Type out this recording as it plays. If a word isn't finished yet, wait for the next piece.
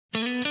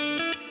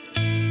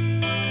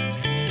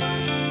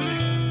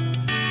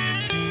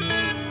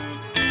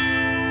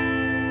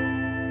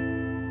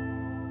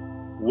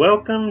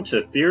Welcome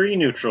to Theory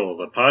Neutral,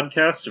 the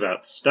podcast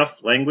about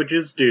stuff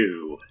languages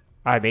do.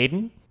 I'm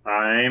Aiden.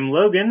 I'm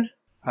Logan.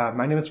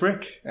 My name is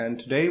Rick, and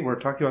today we're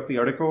talking about the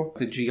article,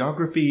 The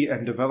Geography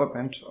and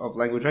Development of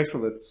Language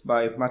Isolates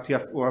by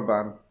Matthias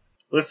Urban.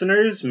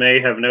 Listeners may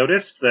have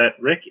noticed that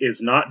Rick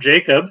is not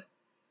Jacob.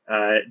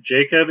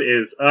 Jacob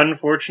is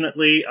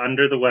unfortunately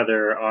under the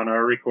weather on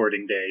our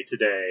recording day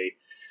today.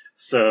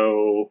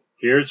 So,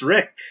 here's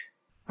Rick.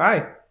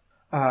 Hi.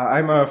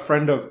 I'm a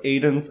friend of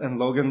Aiden's and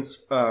Logan's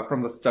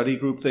from the study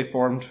group they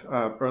formed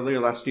earlier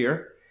last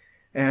year.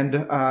 And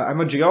I'm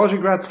a geology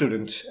grad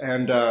student,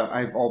 and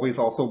I've always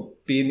also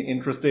been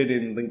interested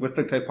in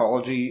linguistic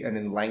typology and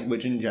in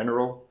language in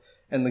general,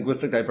 and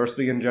linguistic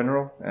diversity in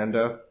general, and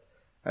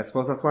I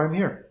suppose that's why I'm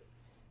here.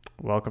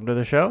 Welcome to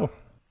the show.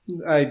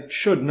 I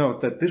should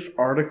note that this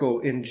article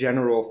in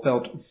general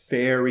felt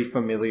very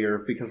familiar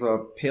because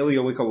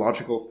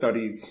paleoecological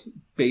studies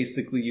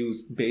basically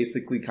use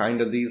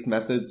kind of these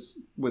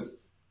methods with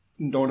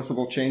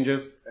noticeable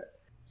changes.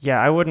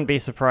 Yeah, I wouldn't be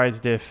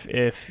surprised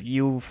if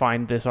you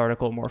find this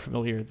article more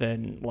familiar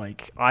than,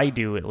 like, I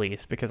do, at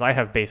least, because I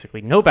have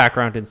basically no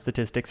background in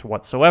statistics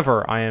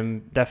whatsoever. I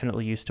am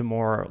definitely used to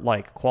more,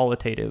 like,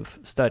 qualitative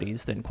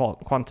studies than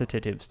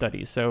quantitative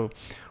studies. So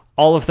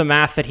all of the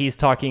math that he's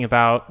talking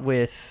about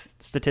with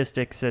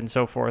statistics and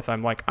so forth,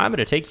 I'm like, I'm going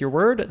to take your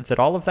word that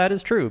all of that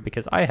is true,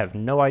 because I have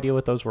no idea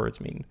what those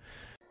words mean.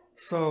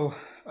 So,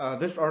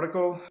 this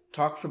article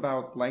talks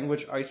about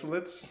language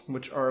isolates,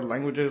 which are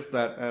languages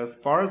that, as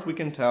far as we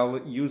can tell,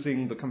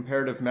 using the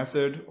comparative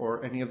method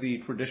or any of the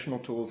traditional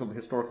tools of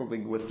historical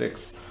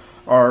linguistics,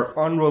 are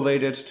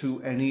unrelated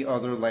to any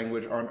other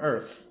language on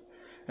Earth.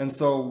 And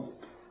so,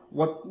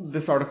 what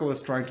this article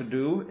is trying to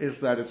do is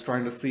that it's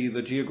trying to see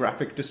the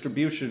geographic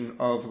distribution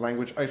of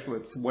language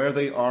isolates, where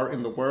they are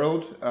in the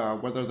world,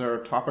 whether there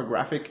are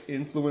topographic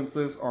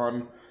influences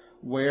on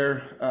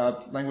where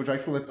language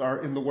isolates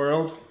are in the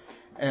world,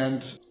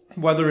 and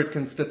whether it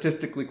can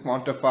statistically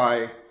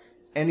quantify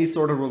any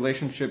sort of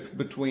relationship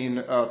between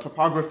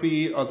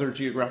topography, other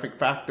geographic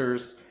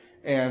factors,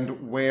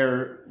 and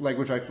where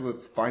language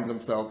isolates find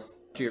themselves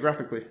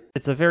geographically.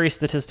 It's a very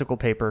statistical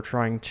paper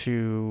trying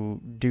to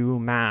do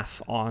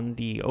math on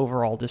the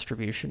overall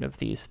distribution of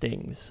these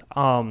things.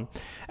 And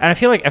I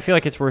feel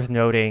like it's worth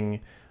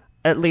noting,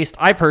 at least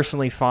I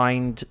personally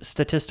find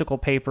statistical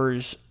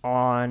papers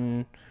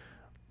on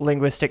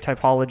linguistic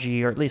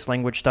typology, or at least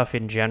language stuff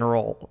in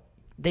general,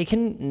 they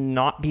can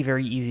not be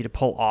very easy to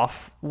pull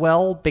off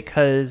well,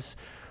 because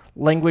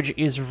language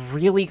is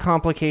really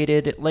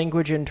complicated.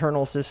 Language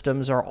internal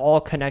systems are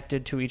all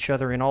connected to each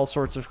other in all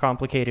sorts of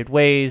complicated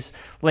ways.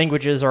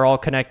 Languages are all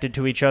connected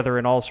to each other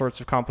in all sorts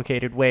of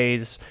complicated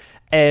ways.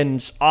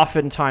 And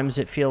oftentimes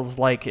it feels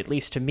like, at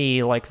least to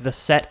me, like the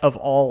set of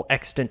all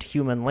extant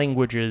human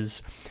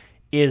languages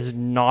is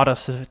not a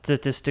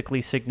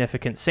statistically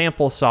significant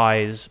sample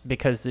size,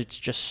 because it's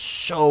just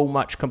so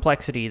much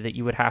complexity that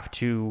you would have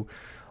to,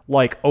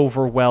 like,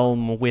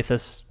 overwhelm with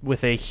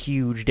a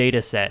huge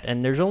data set.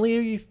 And there's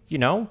only,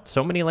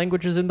 so many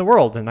languages in the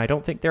world, and I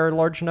don't think they're a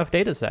large enough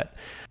data set.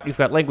 You've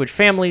got language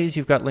families,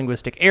 you've got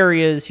linguistic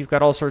areas, you've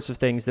got all sorts of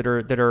things that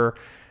are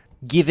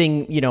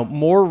giving,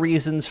 more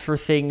reasons for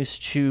things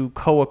to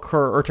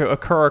co-occur or to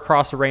occur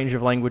across a range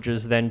of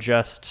languages than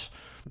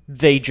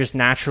they just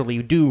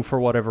naturally do for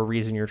whatever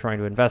reason you're trying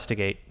to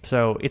investigate.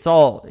 So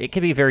it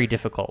can be very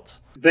difficult.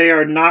 They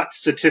are not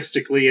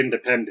statistically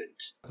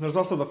independent. There's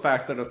also the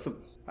fact that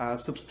a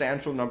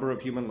substantial number of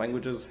human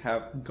languages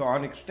have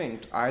gone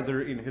extinct, either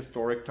in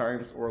historic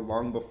times or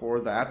long before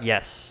that.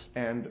 Yes.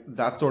 And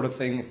that sort of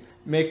thing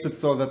makes it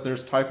so that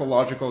there's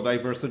typological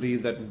diversity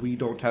that we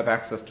don't have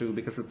access to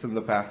because it's in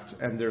the past,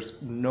 and there's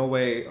no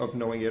way of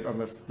knowing it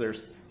unless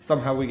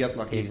somehow we get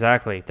lucky.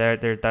 Exactly.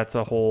 That's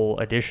a whole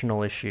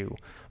additional issue.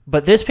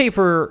 But this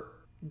paper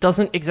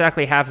doesn't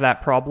exactly have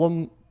that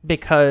problem,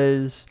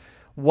 because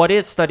what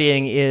it's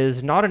studying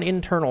is not an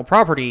internal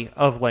property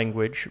of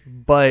language,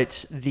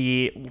 but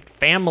the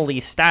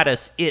family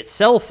status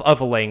itself of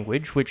a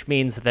language, which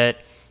means that,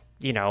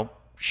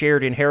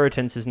 shared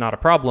inheritance is not a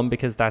problem,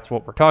 because that's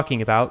what we're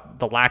talking about,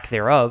 the lack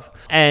thereof.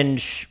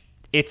 And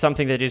it's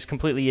something that is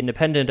completely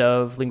independent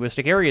of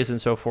linguistic areas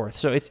and so forth.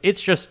 So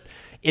it's just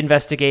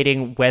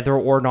investigating whether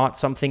or not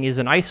something is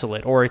an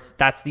isolate, or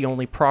that's the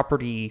only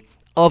property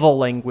of a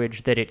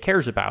language that it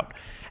cares about.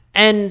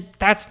 And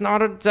that's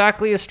not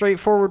exactly a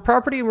straightforward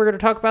property, and we're going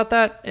to talk about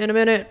that in a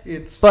minute.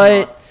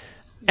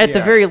 At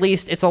the very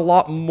least, it's a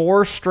lot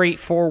more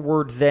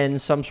straightforward than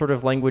some sort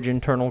of language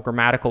internal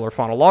grammatical or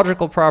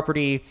phonological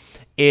property.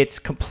 It's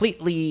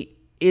completely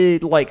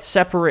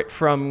separate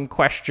from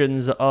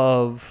questions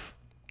of,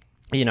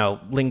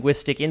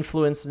 linguistic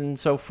influence and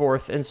so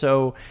forth. And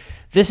so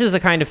this is the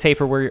kind of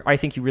paper where I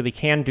think you really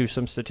can do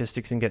some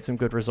statistics and get some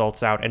good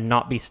results out, and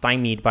not be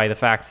stymied by the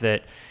fact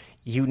that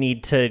you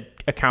need to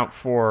account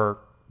for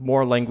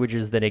more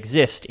languages than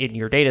exist in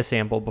your data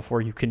sample before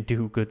you can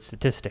do good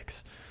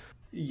statistics.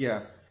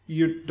 Yeah,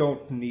 you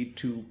don't need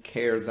to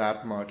care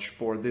that much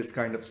for this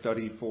kind of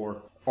study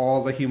for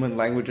all the human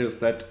languages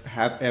that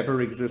have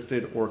ever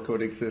existed or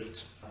could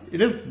exist.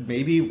 it is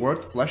maybe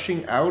worth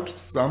fleshing out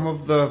some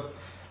of the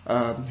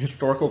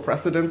historical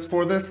precedents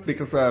for this,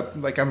 because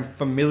I'm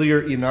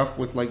familiar enough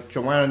with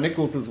Joanna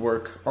Nichols's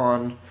work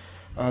on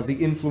the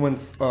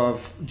influence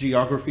of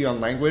geography on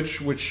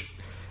language, which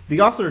the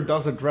author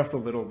does address a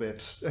little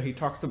bit. He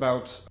talks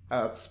about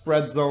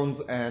spread zones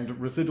and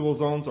residual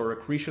zones or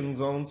accretion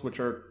zones, which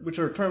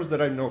are terms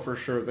that I know for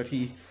sure that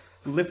he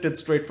lifted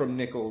straight from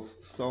Nichols.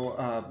 So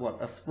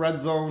a spread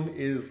zone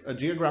is a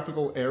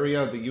geographical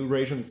area. The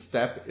Eurasian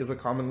steppe is a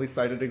commonly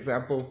cited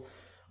example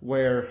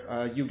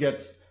where you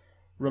get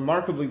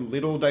remarkably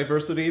little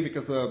diversity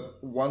because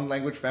one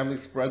language family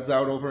spreads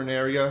out over an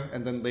area,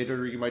 and then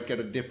later you might get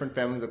a different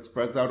family that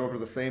spreads out over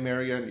the same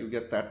area, and you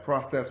get that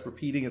process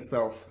repeating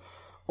itself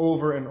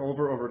over and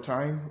over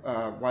time.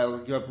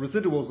 While you have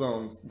residual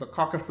zones, the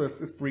Caucasus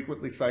is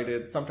frequently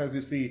cited. Sometimes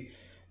you see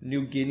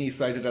New Guinea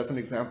cited as an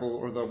example,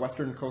 or the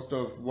western coast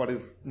of what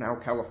is now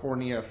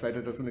California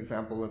cited as an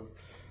example. It's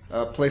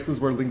places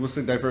where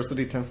linguistic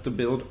diversity tends to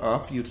build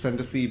up. You tend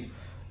to see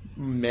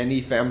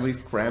many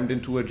families crammed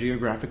into a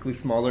geographically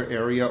smaller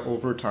area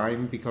over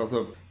time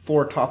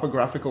for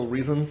topographical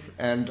reasons.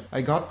 And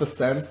I got the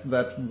sense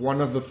that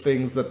one of the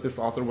things that this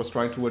author was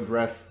trying to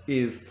address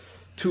is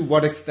to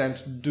what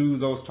extent do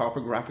those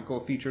topographical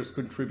features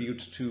contribute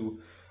to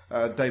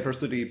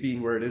diversity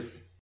being where it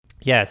is.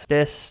 Yes,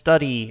 this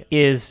study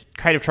is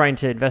kind of trying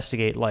to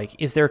investigate,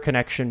 is there a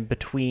connection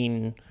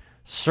between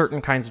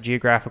certain kinds of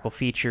geographical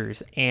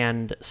features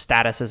and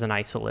status as an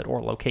isolate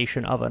or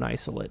location of an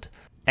isolate,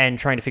 and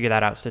trying to figure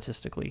that out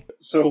statistically.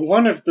 So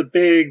one of the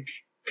big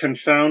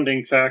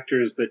confounding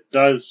factors that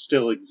does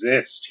still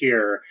exist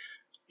here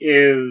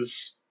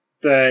is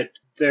that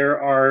there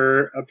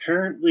are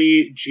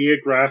apparently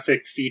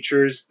geographic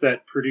features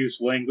that produce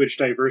language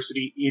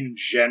diversity in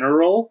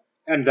general,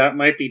 and that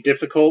might be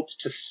difficult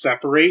to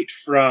separate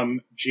from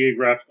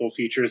geographical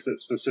features that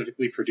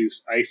specifically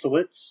produce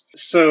isolates.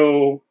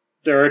 So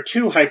there are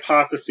two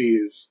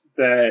hypotheses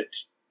that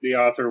the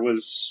author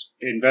was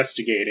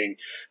investigating.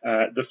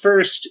 The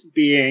first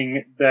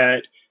being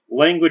that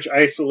language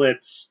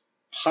isolates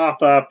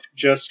pop up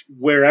just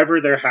wherever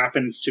there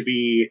happens to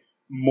be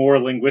more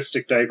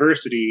linguistic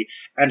diversity.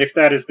 And if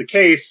that is the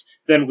case,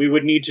 then we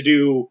would need to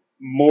do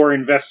more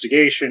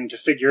investigation to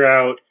figure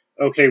out,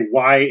 okay,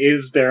 why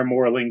is there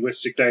more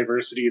linguistic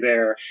diversity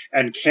there?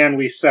 And can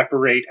we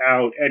separate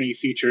out any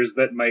features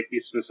that might be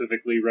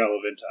specifically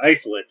relevant to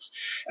isolates?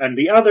 And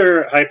the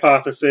other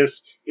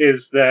hypothesis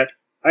is that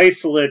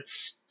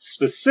isolates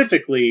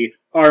specifically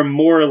are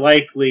more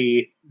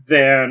likely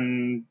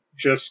than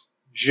just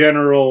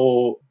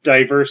general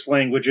diverse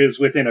languages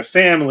within a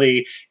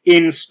family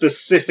in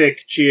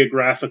specific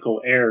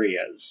geographical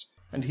areas.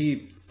 And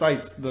he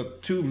cites the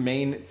two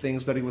main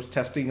things that he was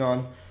testing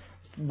on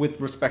with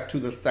respect to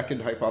the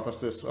second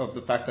hypothesis of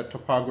the fact that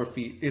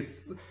topography,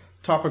 it's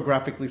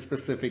topographically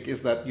specific,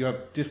 is that you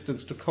have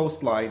distance to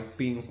coastline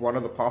being one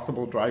of the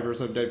possible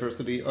drivers of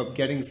diversity, of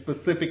getting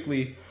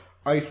specifically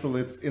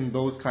isolates in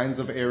those kinds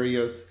of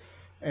areas.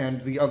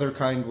 And the other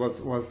kind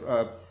was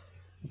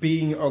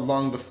being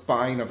along the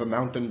spine of a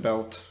mountain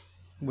belt,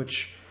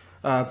 which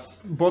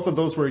both of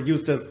those were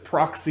used as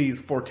proxies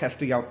for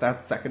testing out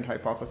that second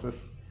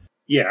hypothesis.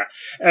 Yeah,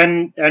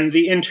 and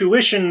the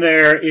intuition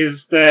there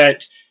is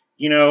that,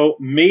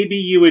 maybe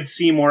you would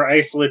see more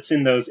isolates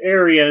in those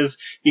areas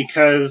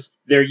because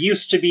there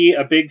used to be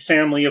a big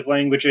family of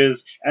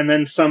languages, and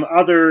then some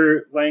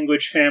other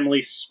language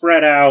family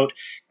spread out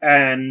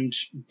and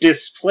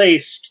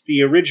displaced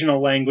the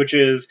original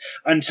languages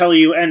until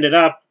you ended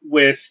up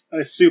with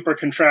a super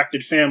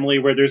contracted family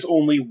where there's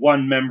only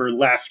one member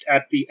left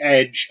at the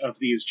edge of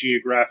these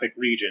geographic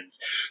regions.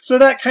 So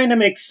that kind of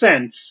makes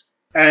sense.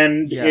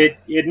 And yeah,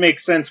 it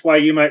makes sense why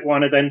you might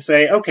want to then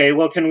say, okay,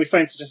 well, can we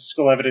find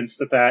statistical evidence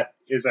that that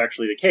is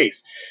actually the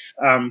case?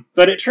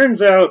 But it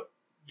turns out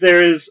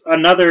there is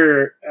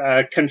another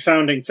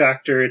confounding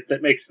factor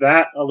that makes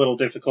that a little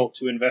difficult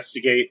to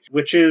investigate,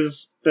 which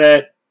is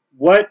that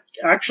what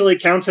actually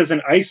counts as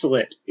an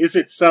isolate is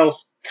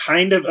itself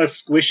kind of a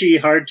squishy,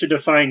 hard to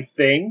define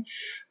thing.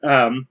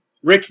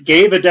 Rick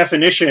gave a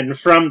definition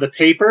from the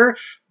paper,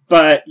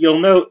 but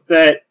you'll note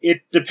that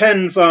it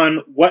depends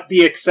on what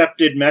the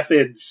accepted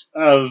methods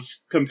of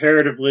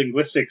comparative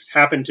linguistics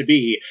happen to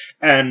be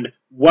and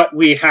what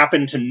we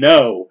happen to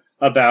know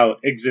about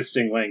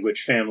existing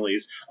language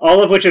families,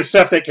 all of which is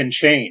stuff that can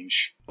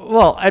change.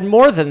 Well, and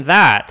more than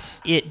that,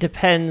 it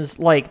depends,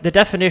 the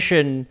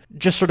definition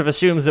just sort of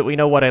assumes that we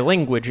know what a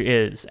language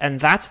is,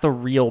 and that's the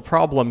real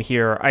problem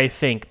here, I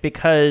think,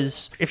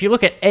 because if you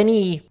look at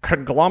any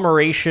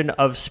conglomeration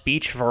of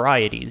speech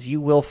varieties, you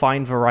will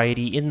find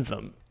variety in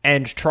them.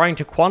 And trying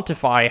to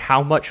quantify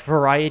how much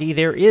variety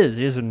there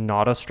is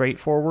not a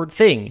straightforward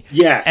thing.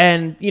 Yes.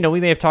 And, we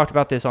may have talked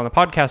about this on the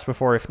podcast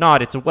before. If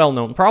not, it's a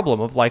well-known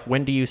problem of,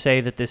 when do you say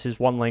that this is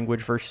one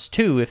language versus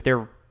two if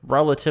they're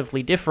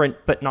relatively different,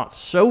 but not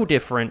so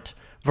different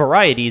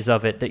varieties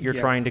of it that you're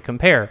trying to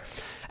compare.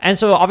 And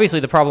so,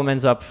 obviously, the problem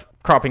ends up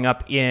cropping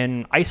up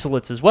in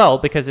isolates as well,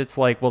 because it's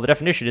the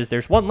definition is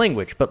there's one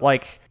language, but,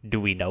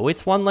 do we know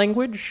it's one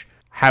language?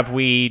 Have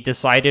we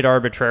decided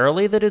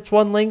arbitrarily that it's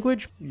one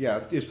language?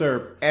 Yeah, is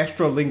there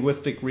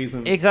astrolinguistic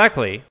reasons?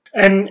 Exactly.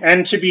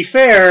 And to be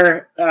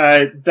fair,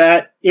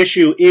 that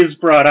issue is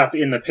brought up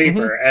in the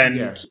paper,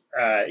 and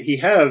he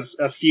has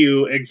a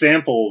few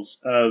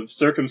examples of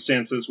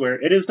circumstances where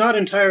it is not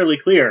entirely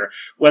clear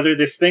whether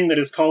this thing that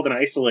is called an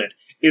isolate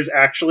is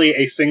actually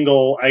a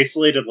single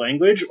isolated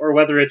language, or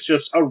whether it's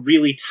just a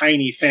really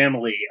tiny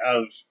family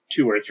of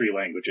 2 or 3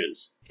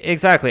 languages.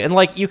 Exactly. And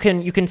like you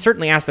can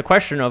certainly ask the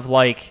question of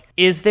like,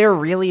 is there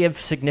really a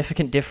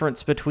significant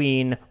difference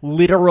between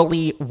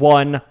literally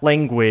one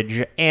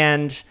language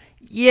and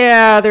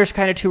yeah, there's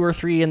kind of 2 or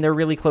 3 and they're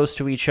really close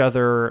to each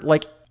other?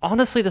 Like,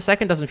 honestly, the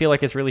second doesn't feel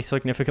like it's really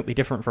significantly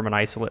different from an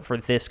isolate for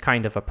this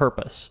kind of a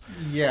purpose.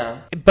 Yeah.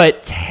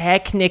 But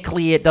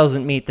technically it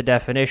doesn't meet the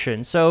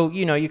definition. So,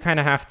 you kind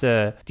of have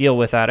to deal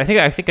with that.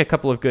 I think a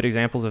couple of good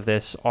examples of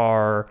this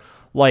are,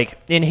 like,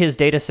 in his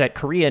data set,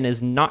 Korean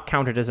is not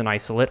counted as an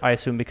isolate, I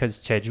assume because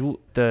Jeju,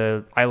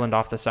 the island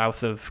off the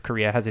south of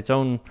Korea, has its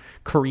own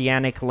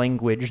Koreanic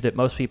language that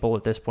most people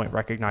at this point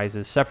recognize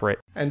as separate.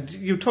 And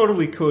you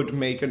totally could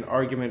make an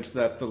argument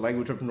that the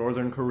language of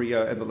Northern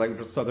Korea and the language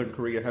of Southern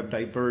Korea have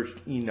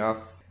diverged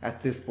enough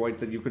at this point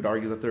that you could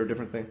argue that they're a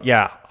different thing.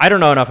 Yeah, I don't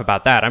know enough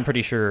about that. I'm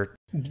pretty sure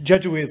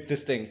Jeju is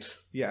distinct,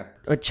 yeah.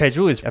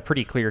 Jeju is a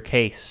pretty clear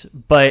case,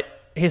 but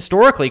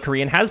historically,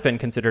 Korean has been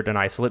considered an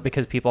isolate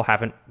because people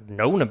haven't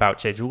known about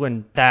Jeju,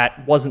 and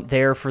that wasn't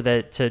there for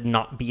to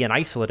not be an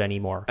isolate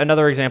anymore.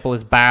 Another example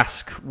is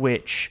Basque,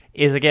 which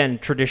is, again,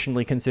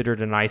 traditionally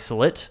considered an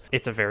isolate.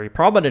 It's a very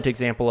prominent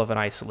example of an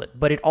isolate,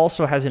 but it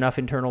also has enough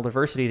internal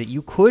diversity that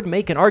you could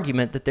make an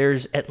argument that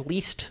there's at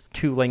least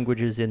 2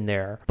 languages in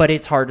there. But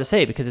it's hard to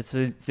say because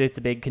it's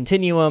a big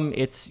continuum.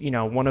 It's,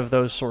 one of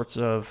those sorts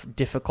of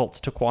difficult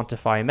to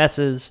quantify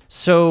messes.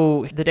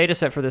 So the data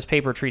set for this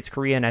paper treats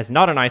Korean as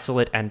not an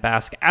isolate and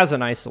Basque as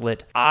an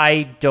isolate.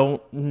 I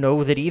don't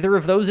know that either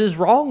of those is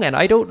wrong, and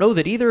I don't know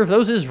that either of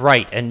those is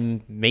right.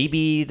 And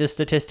maybe the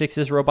statistics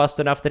is robust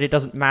enough that it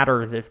doesn't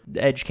matter if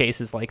edge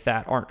cases like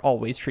that aren't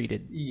always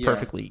treated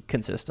perfectly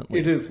consistently.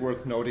 It is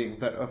worth noting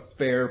that a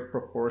fair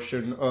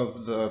proportion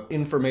of the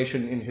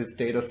information in his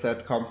data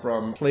set come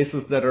from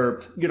places that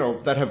are,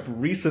 that have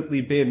recently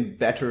been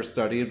better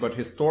studied, but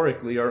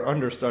historically are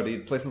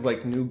understudied. Places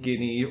like New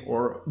Guinea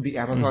or the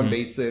Amazon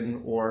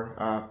basin or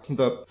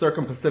the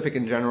Circum-Pacific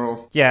in general.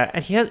 Yeah,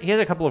 and he has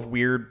a couple of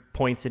weird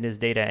points in his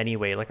data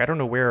anyway. Like, I don't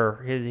know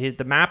where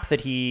the map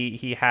that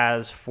he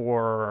has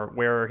for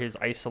where his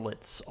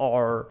isolates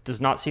are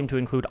does not seem to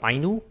include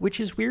Ainu, which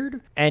is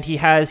weird. And he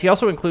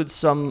also includes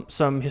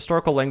some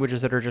historical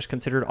languages that are just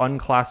considered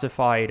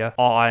unclassified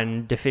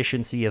on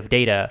deficiency of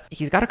data.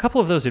 He's got a couple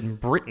of those in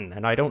Britain,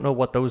 and I don't know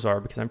what those are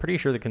because I'm pretty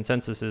sure the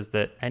consensus is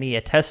that any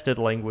attested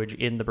language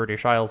in the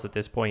British Isles at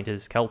this point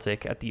is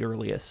Celtic at the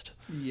earliest.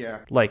 Yeah.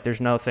 Like,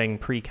 there's nothing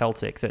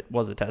pre-Celtic that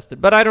was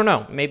attested. But I don't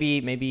know. Maybe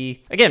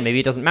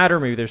it doesn't matter.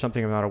 Maybe there's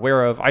something I'm not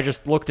aware of. I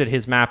just looked at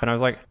his map and I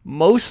was like,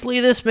 mostly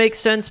this makes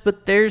sense,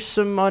 but there's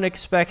some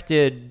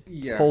unexpected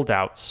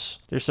holdouts.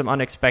 There's some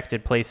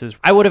unexpected places.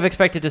 I would have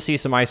expected to see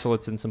some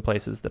isolates in some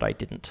places that I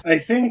didn't. I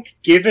think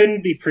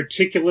given the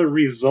particular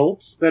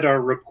results that are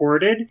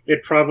reported,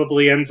 it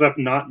probably ends up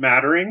not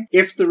mattering.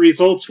 If the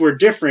results were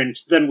different,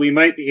 then we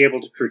might be able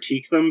to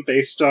critique them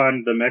based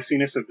on the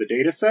messiness of the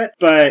data set.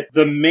 But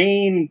the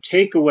main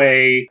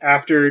takeaway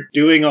after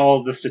doing all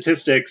of the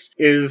statistics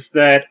is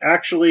that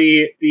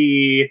actually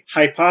the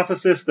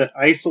hypothesis that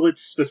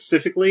isolates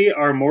specifically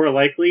are more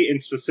likely in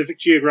specific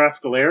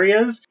geographical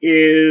areas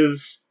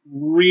is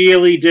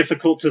really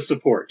difficult to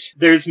support.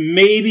 There's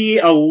maybe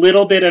a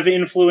little bit of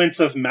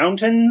influence of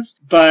mountains,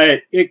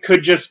 but it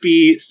could just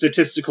be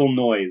statistical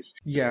noise.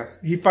 Yeah,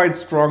 he finds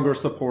stronger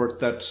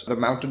support that the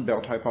mountain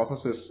belt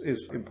hypothesis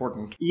is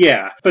important.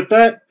 Yeah, but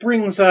that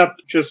brings up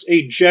just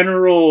a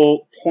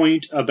general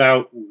point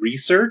about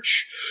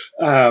research,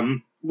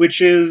 which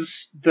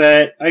is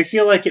that I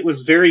feel like it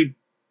was very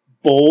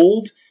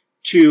bold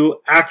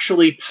to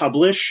actually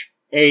publish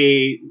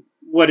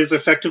what is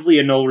effectively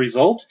a null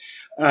result.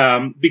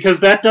 Because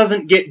that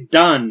doesn't get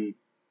done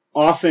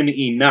often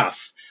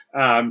enough.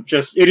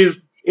 It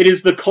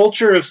is the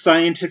culture of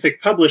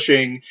scientific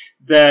publishing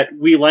that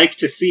we like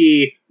to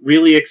see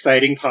really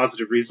exciting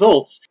positive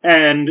results,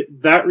 and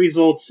that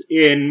results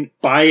in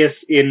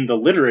bias in the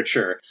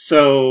literature.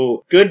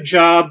 So good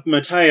job,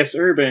 Matthias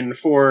Urban,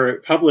 for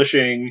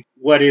publishing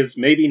what is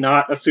maybe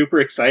not a super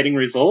exciting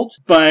result,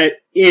 but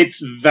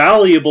it's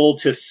valuable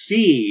to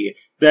see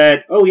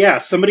that, oh yeah,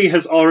 somebody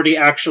has already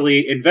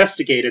actually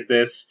investigated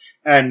this,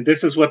 and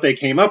this is what they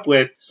came up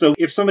with. So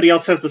if somebody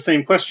else has the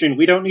same question,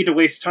 we don't need to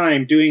waste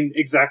time doing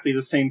exactly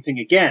the same thing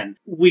again.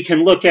 We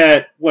can look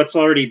at what's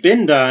already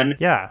been done.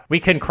 Yeah, we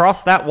can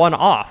cross that one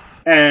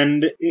off.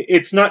 And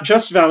it's not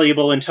just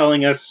valuable in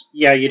telling us,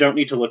 yeah, you don't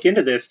need to look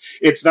into this.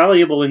 It's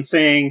valuable in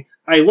saying,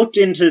 I looked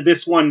into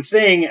this one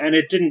thing and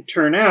it didn't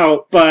turn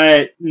out,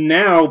 but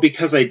now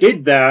because I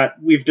did that,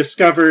 we've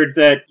discovered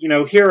that,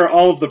 here are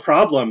all of the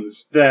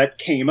problems that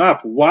came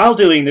up while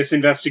doing this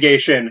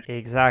investigation.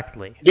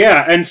 Exactly.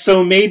 Yeah, and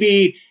so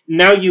maybe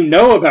now you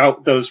know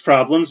about those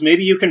problems,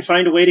 maybe you can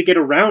find a way to get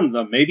around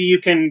them. Maybe you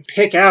can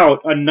pick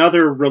out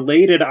another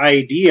related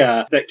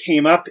idea that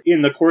came up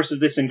in the course of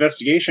this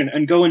investigation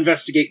and go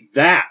investigate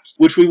that,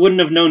 which we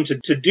wouldn't have known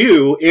to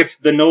do if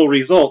the null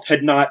result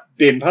had not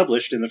been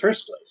published in the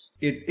first place.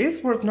 It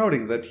is worth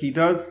noting that he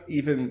does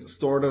even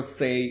sort of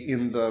say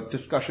in the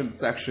discussion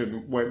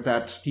section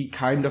that he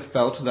kind of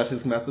felt that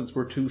his methods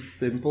were too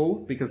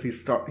simple, because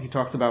he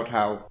talks about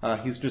how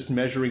he's just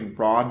measuring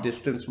raw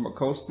distance from a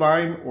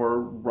coastline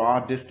or raw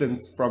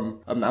distance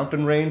from a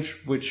mountain range,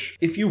 which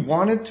if you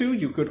wanted to,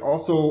 you could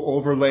also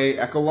overlay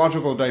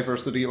ecological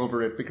diversity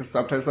over it, because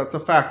sometimes that's a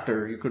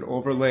factor. You could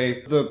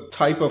overlay the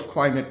type of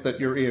climate that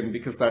you're in,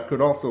 because that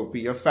could also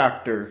be a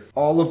factor.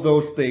 All of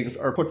those things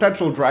are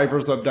potential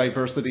drivers of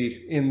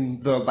diversity in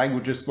the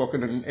languages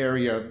spoken in an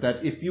area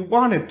that if you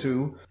wanted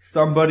to,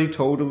 somebody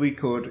totally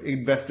could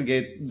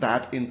investigate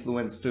that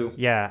influence too.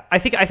 Yeah, I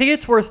think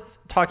it's worth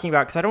talking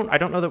about, because I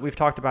don't know that we've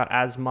talked about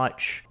as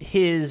much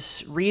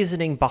his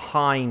reasoning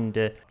behind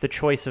the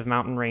choice of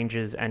mountain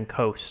ranges and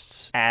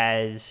coasts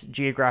as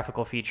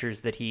geographical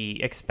features that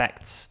he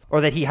expects or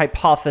that he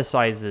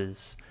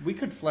hypothesizes. We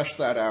could flesh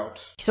that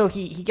out. So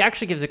he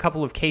actually gives a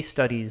couple of case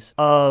studies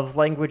of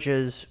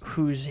languages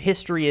whose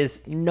history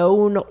is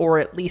known or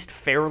at least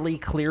fairly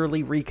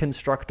clearly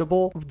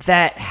reconstructible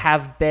that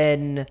have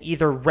been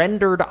either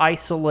rendered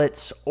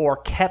isolates or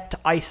kept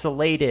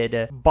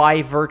isolated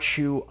by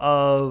virtue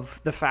of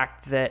the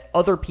fact that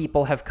other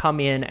people have come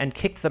in and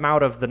kicked them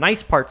out of the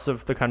nice parts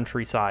of the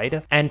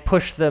countryside and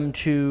pushed them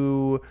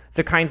to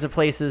the kinds of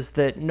places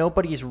that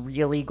nobody's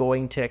really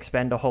going to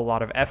expend a whole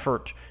lot of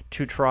effort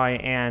to try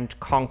and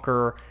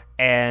conquer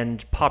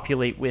and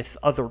populate with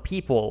other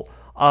people.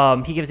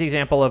 He gives the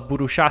example of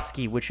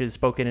Burushaski, which is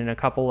spoken in a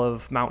couple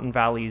of mountain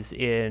valleys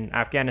in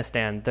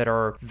Afghanistan that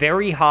are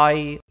very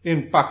high.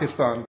 In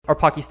Pakistan. Or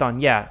Pakistan,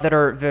 yeah. That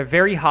are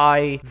very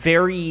high,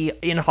 very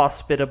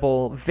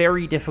inhospitable,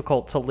 very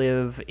difficult to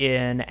live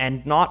in,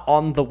 and not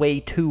on the way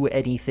to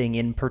anything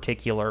in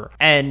particular.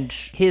 And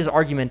his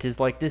argument is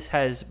like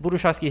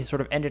Burushaski has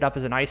sort of ended up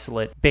as an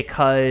isolate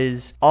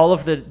because all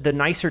of the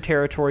nicer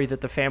territory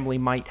that the family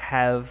might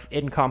have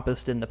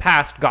encompassed in the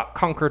past got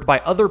conquered by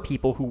other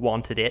people who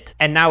wanted it,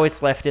 and now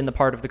it's left in the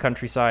part of the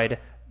countryside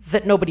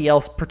that nobody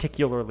else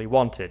particularly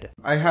wanted.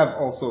 I have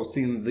also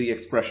seen the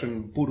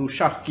expression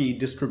Burushaski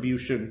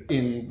distribution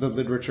in the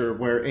literature,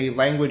 where a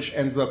language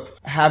ends up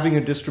having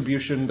a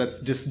distribution that's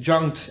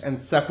disjunct and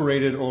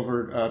separated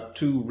over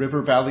two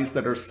river valleys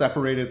that are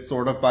separated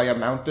sort of by a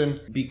mountain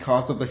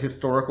because of the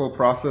historical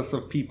process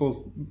of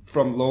peoples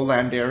from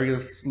lowland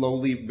areas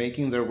slowly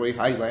making their way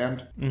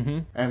highland.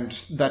 Mm-hmm. And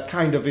that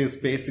kind of is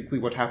basically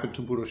what happened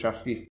to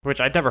Burushaski. Which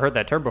I'd never heard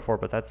that term before,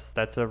 but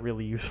that's a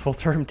really useful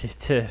term to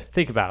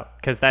think about,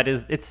 because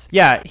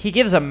he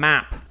gives a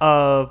map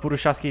of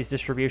Burushaski's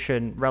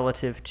distribution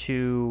relative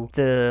to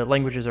the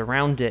languages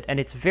around it, and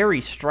it's very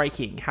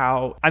striking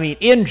how,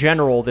 in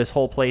general, this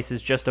whole place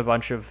is just a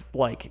bunch of,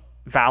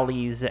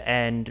 valleys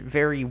and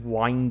very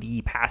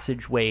windy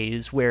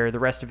passageways where the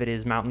rest of it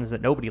is mountains that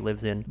nobody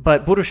lives in.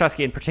 But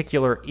Burushaski in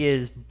particular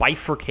is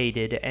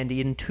bifurcated and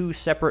in two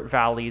separate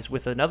valleys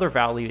with another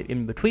valley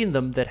in between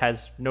them that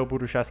has no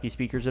Burushaski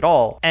speakers at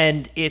all.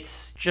 And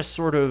it's just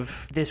sort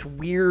of this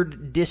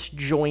weird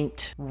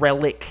disjoint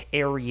relic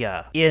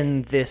area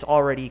in this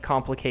already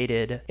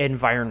complicated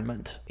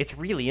environment. It's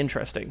really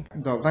interesting.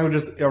 The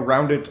languages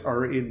around it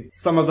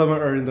some of them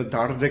are in the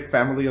Dardic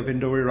family of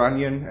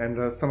Indo-Iranian,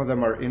 and some of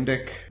them are Indic.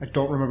 I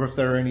don't remember if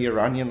there are any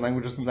Iranian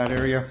languages in that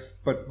area,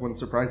 but wouldn't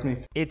surprise me.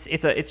 It's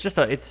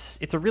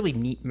a really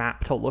neat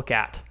map to look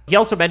at. He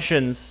also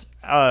mentions,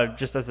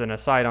 just as an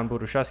aside on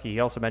Burushaski, he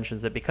also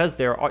mentions that because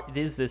there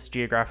is this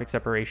geographic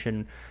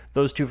separation,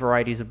 those two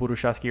varieties of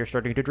Burushaski are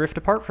starting to drift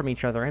apart from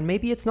each other, and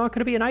maybe it's not going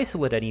to be an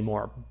isolate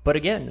anymore. But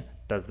again,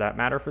 does that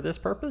matter for this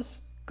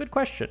purpose? Good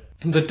question.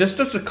 The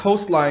distance to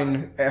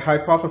coastline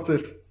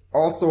hypothesis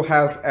also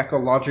has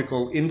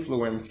ecological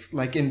influence.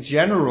 In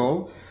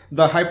general,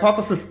 the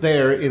hypothesis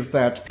there is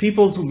that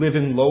peoples who live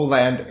in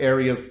lowland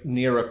areas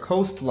near a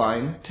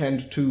coastline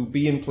tend to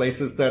be in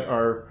places that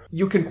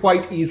you can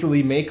quite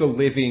easily make a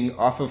living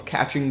off of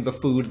catching the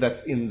food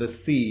that's in the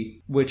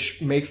sea,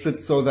 which makes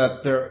it so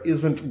that there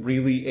isn't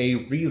really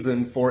a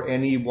reason for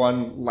any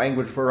one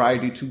language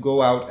variety to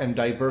go out and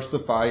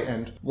diversify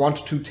and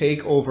want to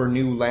take over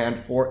new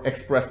land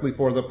expressly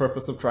for the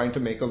purpose of trying to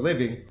make a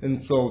living. And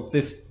so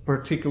this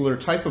particular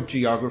type of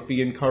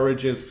geography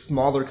encourages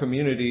smaller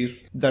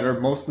communities that are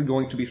mostly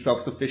going to be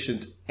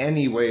self-sufficient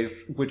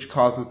anyways, which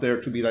causes there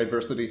to be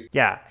diversity.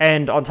 Yeah,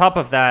 and on top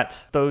of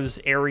that, those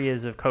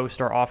areas of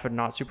coast are often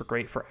not super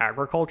great for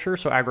agriculture,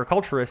 so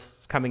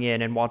agriculturists coming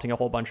in and wanting a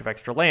whole bunch of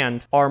extra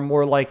land are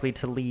more likely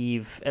to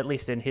leave, at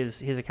least in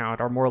his account,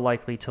 are more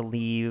likely to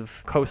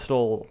leave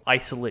coastal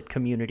isolate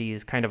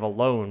communities kind of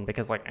alone,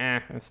 because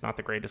it's not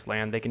the greatest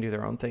land, they can do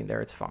their own thing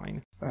there, it's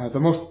fine. The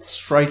most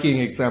striking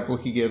example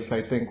he gives,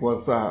 I think,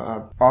 was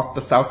off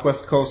the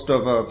southwest coast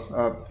of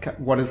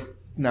what is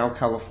now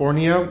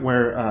California,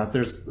 where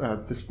there's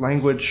this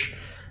language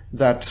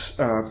that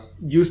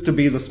used to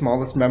be the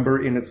smallest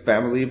member in its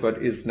family,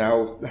 but is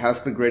now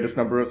has the greatest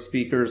number of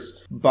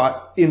speakers,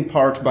 but in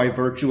part by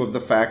virtue of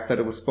the fact that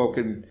it was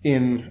spoken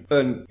in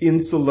an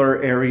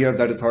insular area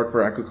that is hard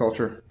for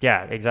agriculture.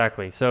 Yeah,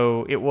 exactly.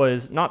 So it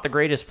was not the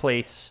greatest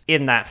place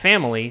in that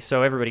family,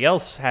 so everybody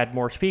else had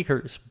more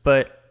speakers,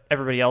 but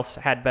everybody else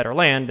had better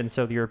land, and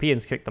so the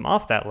Europeans kicked them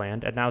off that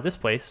land, and now this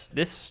place,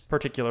 this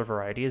particular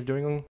variety is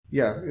doing...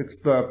 Yeah, it's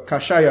the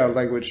Kashaya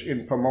language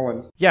in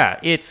Pamoan.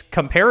 Yeah, it's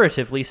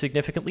comparatively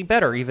significantly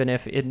better, even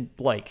if,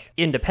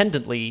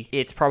 independently,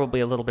 it's probably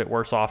a little bit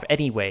worse off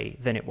anyway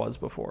than it was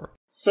before.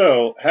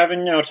 So,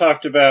 having now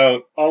talked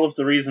about all of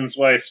the reasons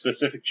why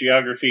specific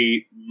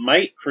geography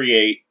might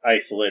create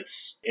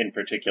isolates in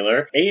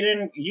particular,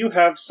 Aiden, you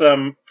have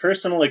some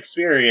personal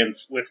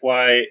experience with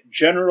why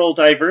general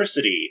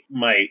diversity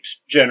might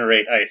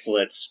generate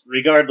isolates,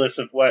 regardless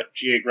of what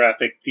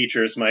geographic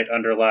features might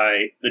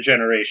underlie the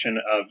generation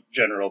of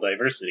general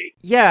diversity.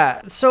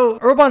 Yeah, so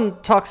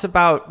Urban talks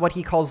about what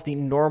he calls the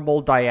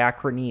normal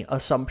diachrony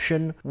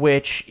assumption,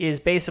 which is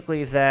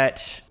basically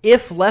that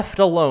if left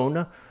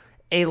alone,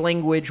 a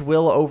language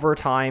will over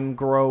time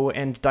grow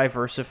and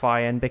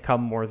diversify and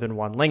become more than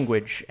one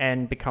language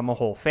and become a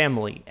whole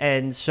family.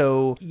 And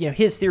so,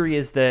 his theory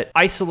is that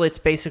isolates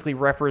basically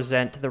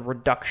represent the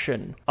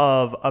reduction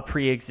of a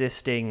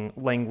pre-existing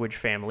language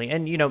family.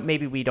 And,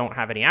 maybe we don't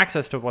have any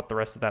access to what the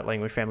rest of that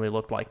language family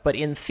looked like, but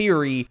in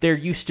theory, there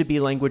used to be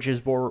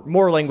languages,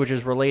 more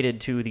languages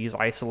related to these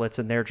isolates,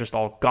 and they're just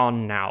all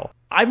gone now.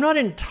 I'm not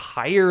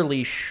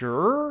entirely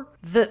sure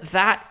that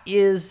that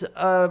is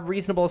a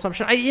reasonable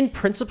assumption. In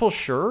principle,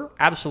 sure,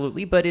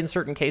 absolutely, but in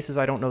certain cases,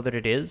 I don't know that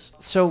it is.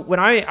 So when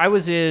I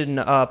was in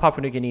Papua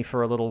New Guinea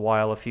for a little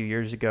while a few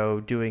years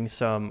ago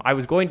I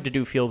was going to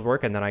do field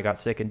work, and then I got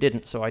sick and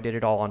didn't, so I did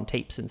it all on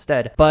tapes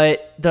instead.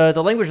 But the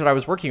language that I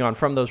was working on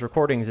from those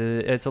recordings,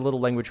 it's a little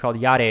language called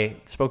Yare,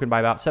 spoken by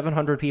about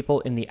 700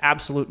 people in the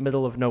absolute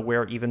middle of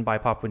nowhere, even by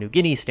Papua New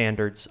Guinea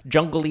standards.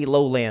 Jungly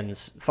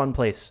lowlands, fun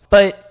place.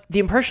 But the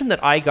impression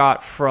that I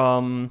got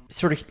from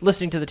sort of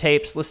listening to the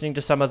tapes, listening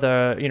to some of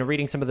the,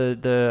 reading some of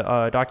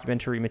the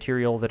documentary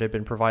material that had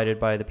been provided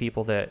by the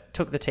people that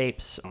took the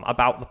tapes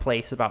about the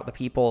place, about the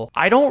people,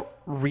 I don't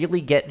really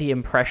get the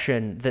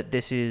impression that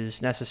this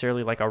is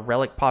necessarily like a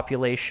relic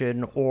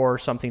population or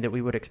something that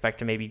we would expect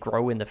to maybe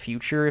grow in the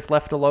future if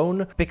left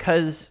alone,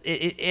 because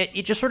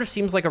it just sort of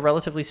seems like a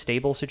relatively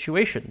stable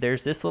situation.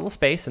 There's this little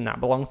space, and that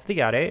belongs to the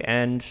Yare,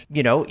 and,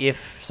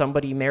 if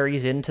somebody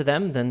marries into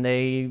them, then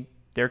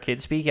their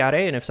kids speak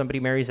Yare, and if somebody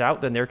marries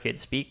out, then their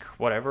kids speak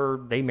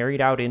whatever they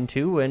married out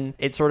into, and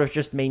it sort of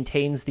just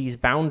maintains these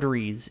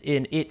boundaries.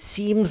 It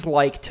seems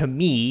like, to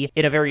me,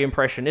 in a very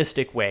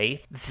impressionistic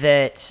way,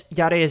 that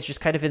Yare is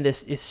just kind of in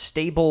this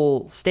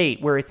stable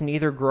state where it's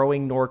neither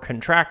growing nor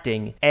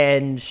contracting,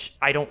 and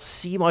I don't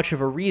see much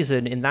of a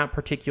reason in that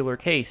particular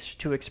case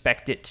to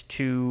expect it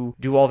to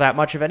do all that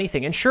much of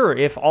anything. And sure,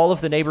 if all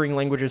of the neighboring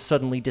languages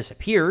suddenly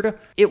disappeared,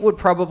 it would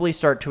probably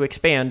start to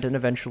expand and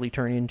eventually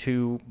turn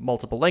into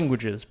multiple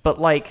languages. But,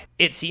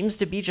 it seems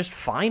to be just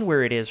fine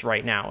where it is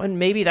right now. And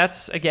maybe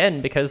that's, again,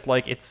 because,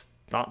 it's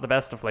not the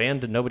best of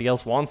land and nobody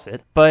else wants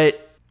it.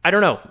 But I don't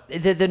know.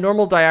 The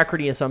normal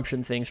diachrony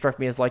assumption thing struck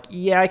me as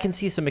I can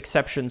see some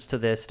exceptions to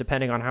this,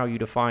 depending on how you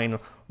define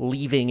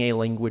leaving a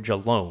language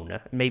alone.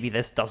 Maybe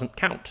this doesn't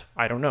count.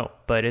 I don't know.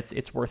 But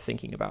it's worth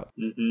thinking about.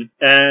 Mm-hmm.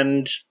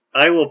 And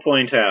I will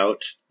point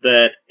out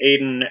that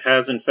Aiden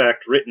has in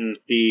fact written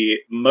the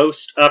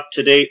most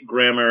up-to-date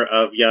grammar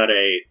of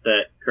Yare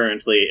that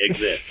currently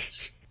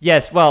exists.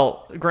 Yes,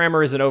 well,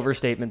 grammar is an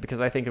overstatement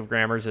because I think of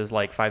grammars as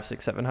 500,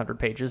 600, 700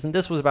 pages, and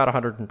this was about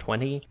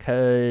 120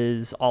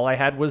 because all I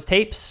had was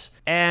tapes,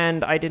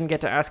 and I didn't get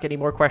to ask any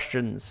more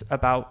questions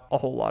about a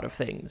whole lot of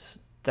things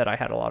that I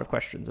had a lot of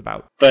questions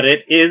about. But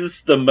it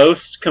is the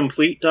most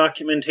complete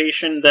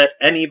documentation that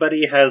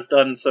anybody has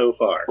done so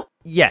far.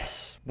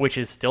 Yes, which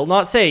is still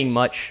not saying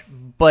much,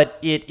 but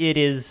it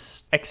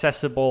is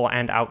accessible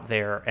and out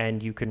there,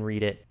 and you can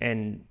read it,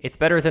 and it's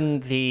better than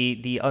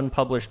the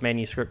unpublished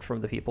manuscript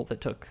from the people that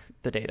took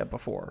the data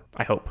before,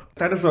 I hope.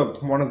 That is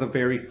one of the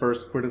very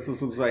first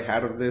criticisms I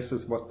had of this,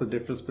 is what's the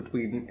difference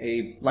between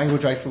a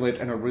language isolate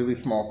and a really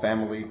small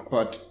family.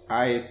 But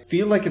I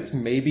feel like it's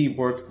maybe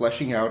worth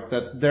fleshing out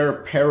that there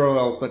are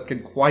parallels that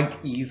can quite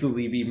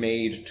easily be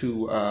made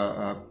to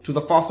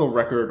the fossil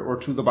record or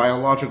to the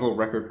biological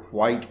record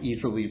quite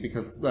easily,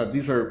 because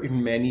these are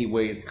in many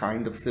ways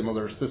kind of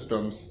similar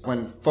systems.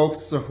 When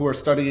folks who are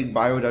studying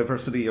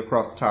biodiversity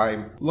across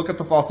time look at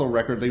the fossil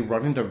record, they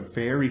run into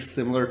very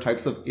similar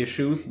types of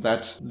issues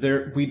that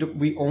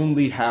we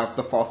only have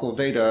the fossil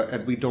data,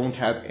 and we don't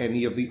have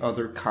any of the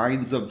other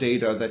kinds of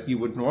data that you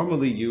would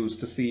normally use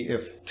to see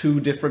if two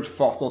different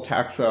fossil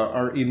taxa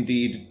are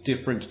indeed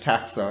different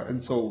taxa.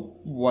 And so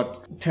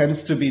what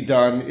tends to be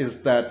done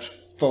is that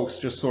folks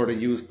just sort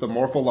of use the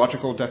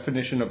morphological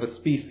definition of a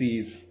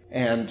species,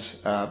 and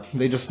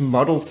they just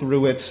muddle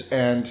through it,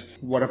 and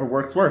whatever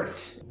works,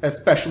 works.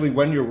 Especially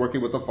when you're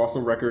working with a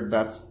fossil record,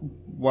 that's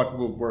what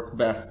will work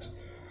best.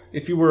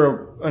 if you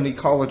were an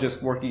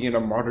ecologist working in a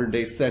modern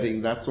day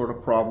setting, that sort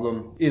of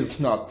problem is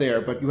not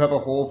there. But you have a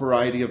whole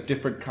variety of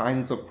different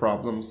kinds of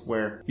problems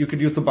where you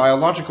could use the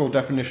biological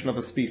definition of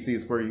a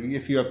species, where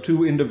if you have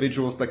two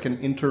individuals that can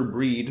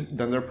interbreed,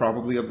 then they're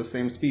probably of the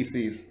same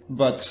species.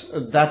 But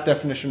that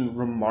definition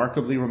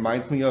remarkably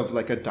reminds me of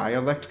like a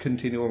dialect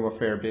continuum a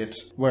fair bit,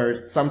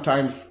 where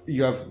sometimes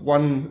you have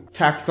one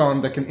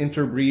taxon that can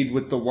interbreed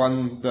with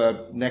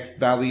the next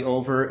valley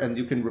over, and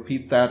you can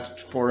repeat that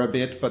for a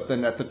bit, but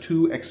then at the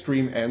two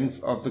extreme ends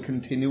of the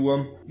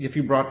continuum, if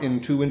you brought in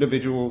two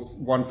individuals,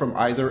 one from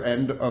either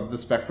end of the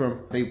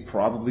spectrum, they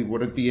probably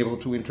wouldn't be able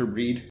to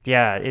interbreed.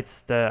 Yeah,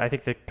 I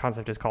think the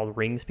concept is called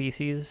ring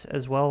species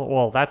as well.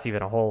 Well, that's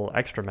even a whole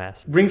extra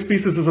mess. Ring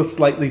species is a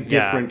slightly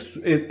different.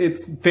 Yeah.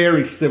 It's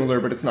very similar,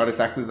 but it's not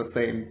exactly the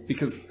same,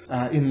 because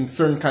in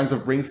certain kinds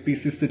of ring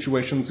species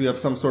situations, you have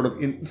some sort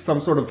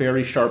of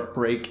very sharp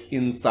break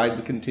inside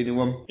the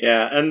continuum.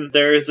 Yeah, and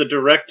there is a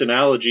direct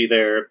analogy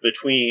there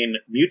between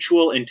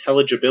mutual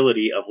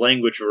intelligibility of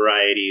language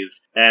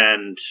varieties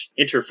and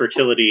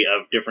interfertility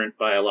of different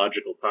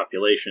biological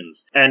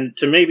populations. And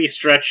to maybe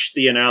stretch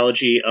the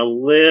analogy a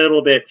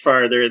little bit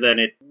farther than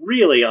it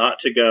really ought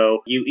to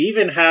go, you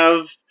even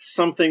have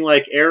something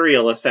like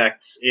aerial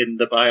effects in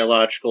the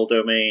biological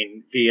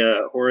domain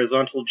via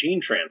horizontal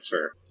gene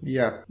transfer.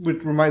 Yeah,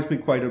 which reminds me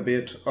quite a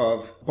bit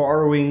of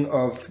borrowing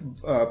of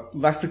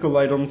lexical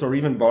items, or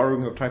even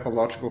borrowing of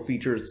typological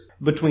features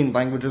between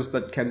languages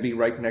that can be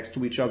right next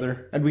to each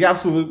other. And we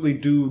absolutely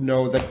do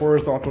know that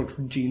horizontal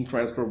gene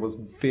transfer was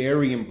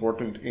very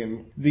important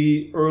in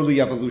the early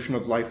evolution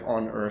of life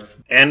on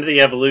Earth. And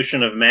the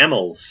evolution of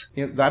mammals.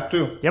 Yeah, that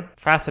too. Yep,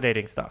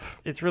 fascinating stuff.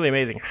 It's really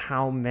amazing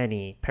how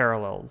many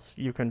parallels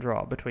you can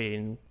draw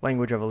between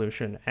language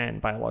evolution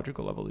and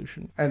biological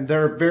evolution. And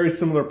there are very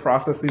similar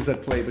processes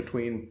at play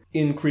between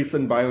increase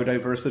in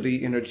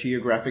biodiversity in a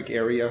geographic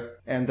area,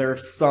 and there are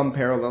some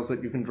parallels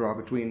that you can draw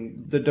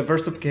between the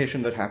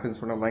diversification that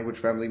happens when a language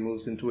family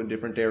moves into a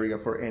different area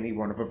for any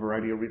one of a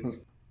variety of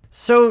reasons.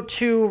 So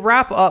to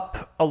wrap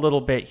up a little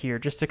bit here,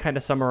 just to kind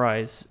of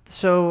summarize,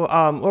 so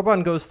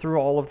Urban goes through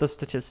all of the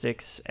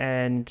statistics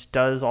and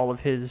does all of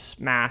his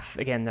math,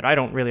 again, that I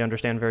don't really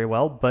understand very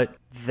well, but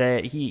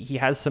that he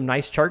has some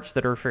nice charts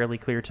that are fairly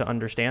clear to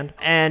understand,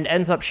 and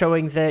ends up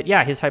showing that,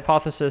 yeah, his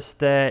hypothesis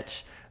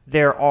that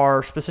there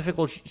are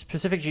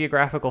specific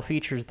geographical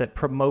features that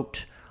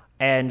promote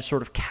and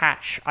sort of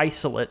catch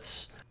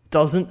isolates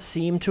doesn't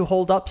seem to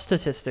hold up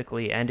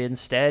statistically, and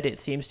instead it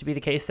seems to be the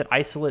case that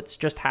isolates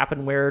just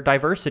happen where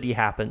diversity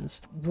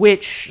happens,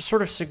 which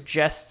sort of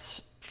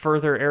suggests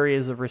further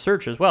areas of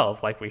research as well.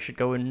 Like, we should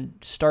go and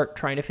start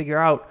trying to figure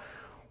out,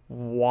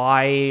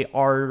 why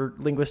are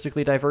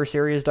linguistically diverse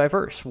areas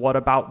diverse? What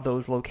about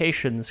those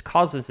locations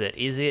causes it?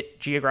 Is it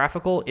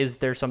geographical? Is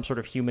there some sort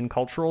of human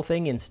cultural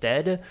thing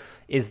instead?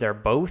 Is there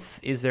both?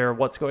 Is there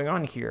what's going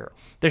on here?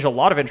 There's a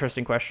lot of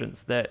interesting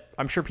questions that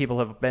I'm sure people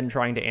have been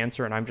trying to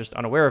answer, and I'm just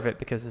unaware of it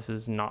because this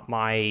is not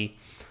my,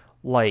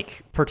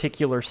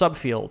 particular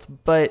subfield.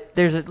 But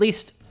there's at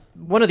least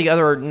one of the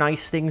other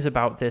nice things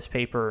about this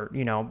paper,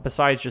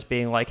 besides just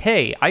being like,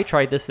 hey, I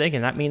tried this thing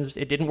and that means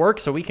it didn't work,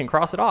 so we can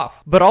cross it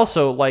off. But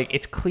also,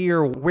 it's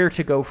clear where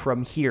to go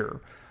from here.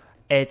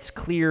 It's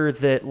clear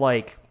that,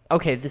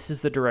 okay, this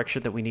is the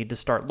direction that we need to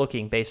start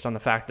looking based on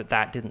the fact that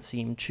that didn't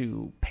seem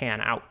to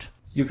pan out.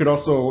 You could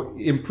also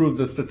improve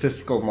the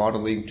statistical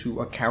modeling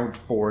to account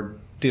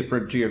for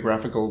different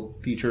geographical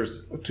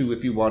features too,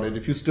 if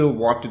you still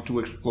wanted to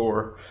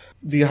explore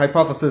the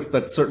hypothesis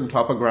that certain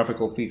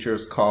topographical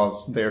features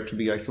cause there to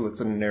be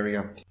isolates in an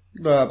area.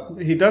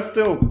 He does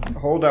still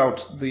hold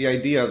out the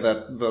idea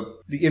that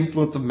the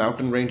influence of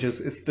mountain ranges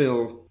is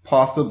still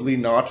possibly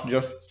not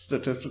just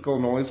statistical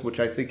noise, which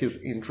I think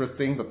is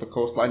interesting, that the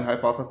coastline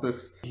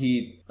hypothesis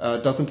he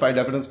doesn't find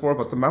evidence for,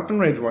 but the mountain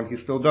range one he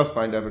still does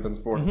find evidence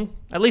for. Mm-hmm.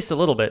 At least a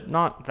little bit.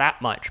 Not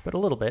that much, but a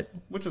little bit.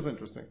 Which is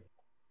interesting.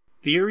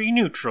 Theory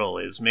Neutral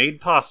is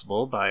made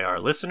possible by our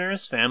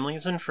listeners,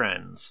 families, and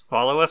friends.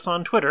 Follow us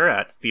on Twitter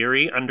at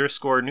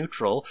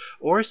theory_neutral,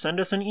 or send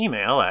us an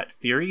email at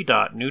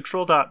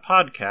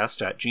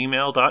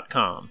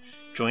theory.neutral.podcast@gmail.com.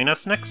 Join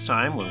us next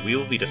time when we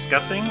will be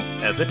discussing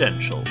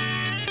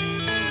evidentials.